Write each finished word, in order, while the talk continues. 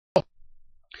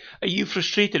Are you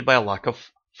frustrated by a lack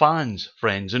of fans,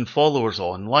 friends and followers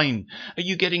online? Are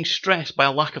you getting stressed by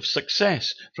a lack of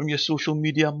success from your social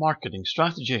media marketing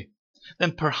strategy?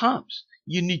 Then perhaps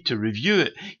you need to review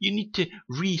it. You need to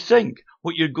rethink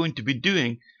what you're going to be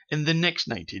doing in the next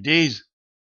 90 days.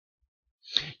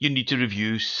 You need to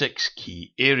review 6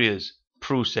 key areas: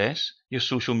 process, your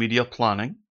social media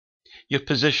planning; your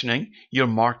positioning, your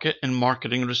market and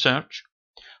marketing research;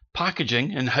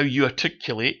 packaging and how you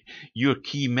articulate your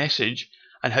key message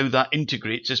and how that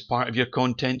integrates as part of your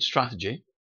content strategy;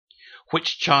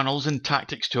 which channels and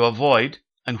tactics to avoid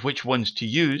and which ones to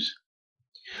use;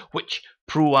 which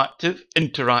proactive,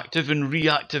 interactive and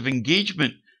reactive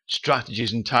engagement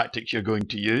strategies and tactics you're going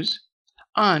to use;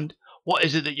 and what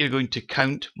is it that you're going to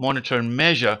count, monitor and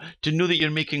measure to know that you're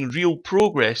making real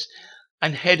progress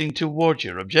and heading towards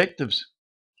your objectives.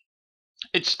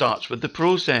 It starts with the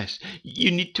process.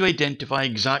 You need to identify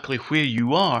exactly where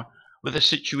you are with a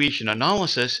situation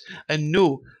analysis and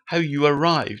know how you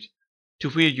arrived to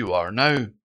where you are now.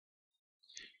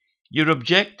 Your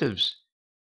objectives.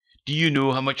 Do you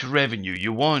know how much revenue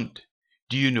you want?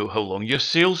 Do you know how long your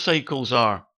sales cycles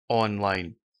are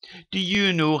online? Do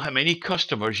you know how many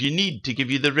customers you need to give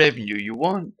you the revenue you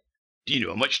want? Do you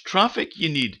know how much traffic you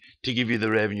need to give you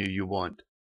the revenue you want?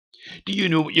 Do you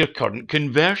know what your current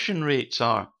conversion rates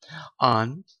are?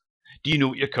 And do you know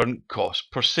what your current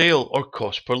cost per sale or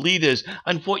cost per lead is,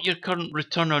 and what your current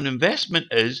return on investment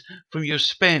is from your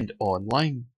spend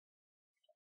online?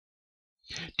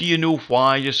 Do you know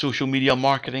why your social media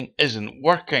marketing isn't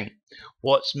working?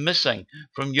 What's missing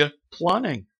from your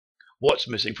planning? What's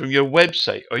missing from your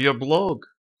website or your blog?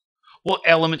 What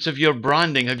elements of your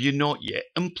branding have you not yet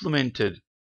implemented?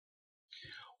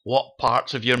 What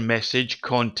parts of your message,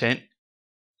 content,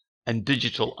 and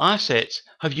digital assets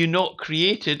have you not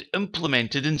created,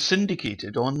 implemented, and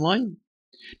syndicated online?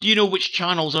 Do you know which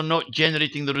channels are not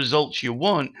generating the results you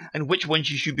want, and which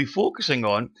ones you should be focusing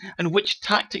on, and which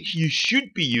tactics you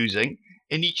should be using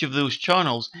in each of those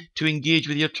channels to engage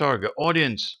with your target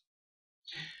audience?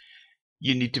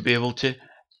 You need to be able to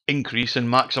increase and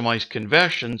maximize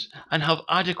conversions and have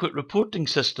adequate reporting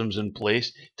systems in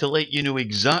place to let you know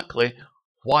exactly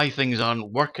why things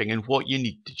aren't working and what you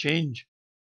need to change.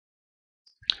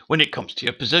 When it comes to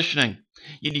your positioning,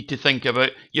 you need to think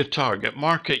about your target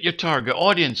market, your target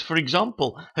audience. For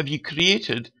example, have you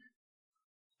created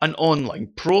an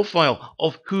online profile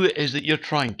of who it is that you're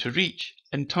trying to reach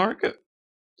and target?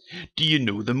 Do you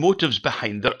know the motives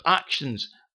behind their actions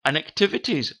and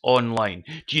activities online?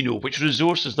 Do you know which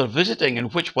resources they're visiting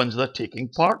and which ones they're taking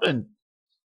part in?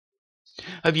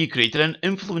 Have you created an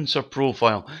influencer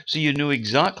profile so you know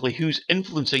exactly who's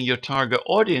influencing your target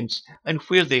audience and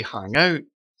where they hang out?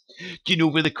 Do you know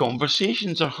where the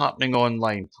conversations are happening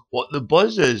online, what the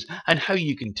buzz is, and how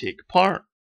you can take part?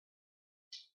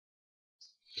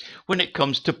 When it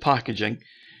comes to packaging,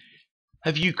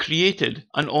 have you created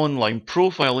an online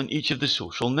profile in each of the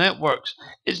social networks?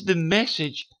 Is the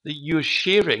message that you're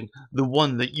sharing the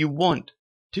one that you want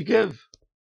to give?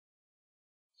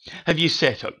 Have you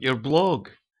set up your blog?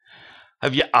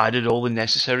 Have you added all the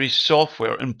necessary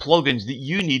software and plugins that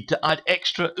you need to add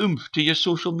extra oomph to your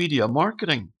social media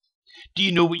marketing? Do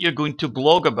you know what you're going to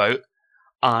blog about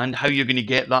and how you're going to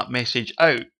get that message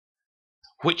out?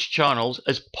 Which channels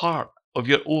as part of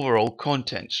your overall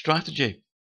content strategy?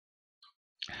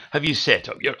 Have you set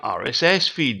up your RSS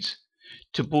feeds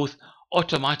to both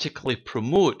automatically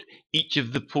promote each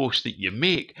of the posts that you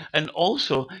make and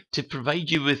also to provide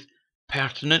you with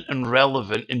pertinent and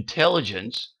relevant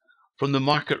intelligence from the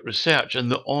market research and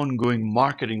the ongoing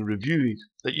marketing reviews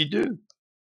that you do?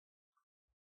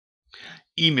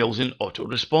 Emails and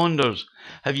autoresponders.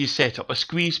 Have you set up a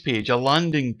squeeze page, a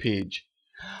landing page?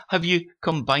 Have you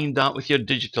combined that with your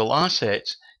digital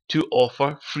assets to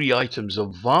offer free items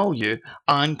of value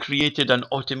and created an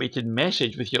automated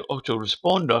message with your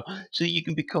autoresponder so that you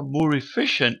can become more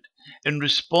efficient in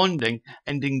responding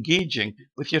and engaging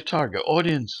with your target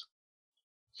audience?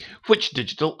 Which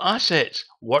digital assets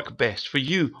work best for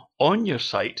you on your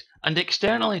site and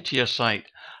externally to your site?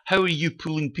 How are you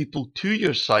pulling people to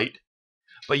your site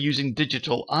by using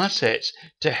digital assets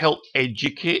to help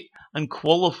educate and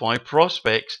qualify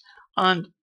prospects and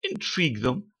intrigue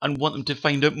them and want them to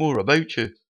find out more about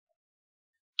you?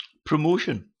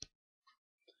 Promotion.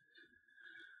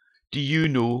 Do you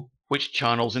know which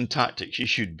channels and tactics you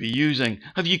should be using?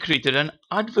 Have you created an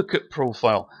advocate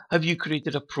profile? Have you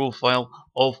created a profile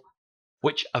of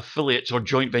which affiliates or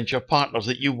joint venture partners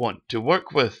that you want to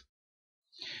work with?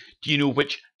 Do you know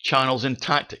which channels and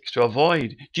tactics to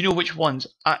avoid? Do you know which ones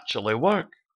actually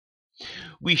work?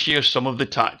 We share some of the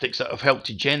tactics that have helped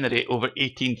to generate over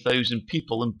 18,000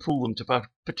 people and pull them to a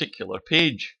particular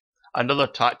page. Another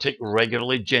tactic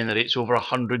regularly generates over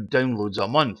 100 downloads a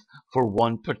month for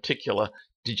one particular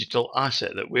digital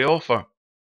asset that we offer.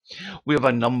 We have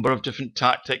a number of different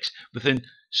tactics within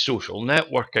social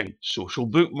networking, social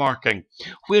bookmarking,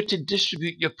 where to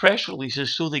distribute your press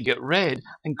releases so they get read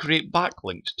and create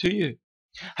backlinks to you,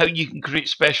 how you can create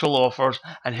special offers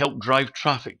and help drive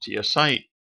traffic to your site.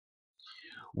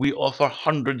 We offer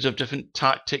hundreds of different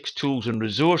tactics, tools, and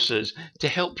resources to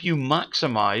help you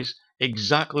maximize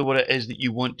exactly what it is that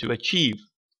you want to achieve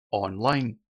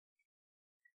online.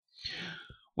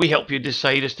 We help you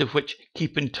decide as to which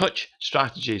keep in touch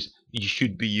strategies you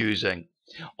should be using.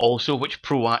 Also, which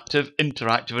proactive,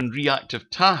 interactive, and reactive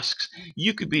tasks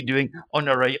you could be doing on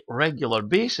a regular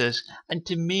basis and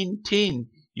to maintain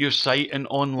your site and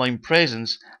online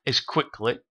presence as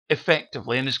quickly,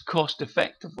 effectively, and as cost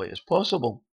effectively as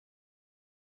possible.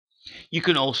 You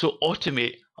can also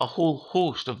automate a whole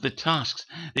host of the tasks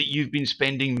that you've been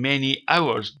spending many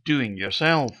hours doing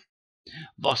yourself,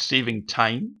 thus saving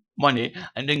time, money,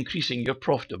 and increasing your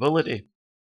profitability.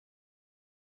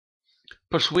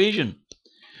 Persuasion.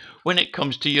 When it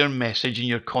comes to your message and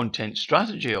your content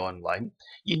strategy online,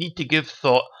 you need to give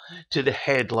thought to the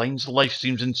headlines, live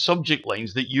streams, and subject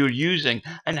lines that you're using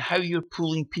and how you're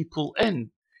pulling people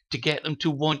in to get them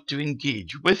to want to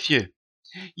engage with you.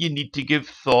 You need to give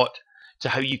thought to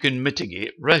how you can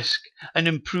mitigate risk and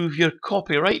improve your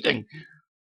copywriting.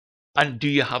 And do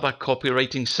you have a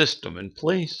copywriting system in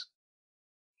place?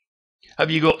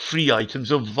 Have you got free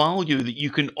items of value that you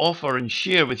can offer and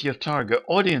share with your target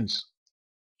audience?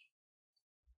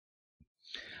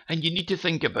 And you need to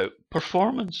think about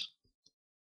performance.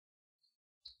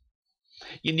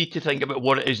 You need to think about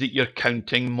what it is that you're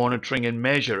counting, monitoring, and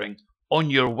measuring on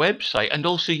your website and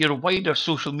also your wider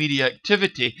social media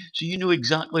activity so you know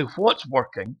exactly what's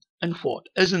working and what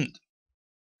isn't.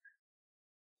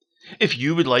 If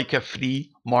you would like a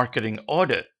free marketing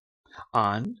audit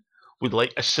and would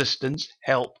like assistance,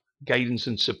 help, guidance,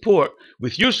 and support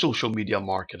with your social media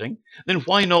marketing, then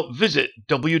why not visit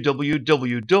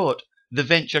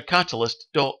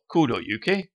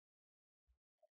www.theventurecatalyst.co.uk?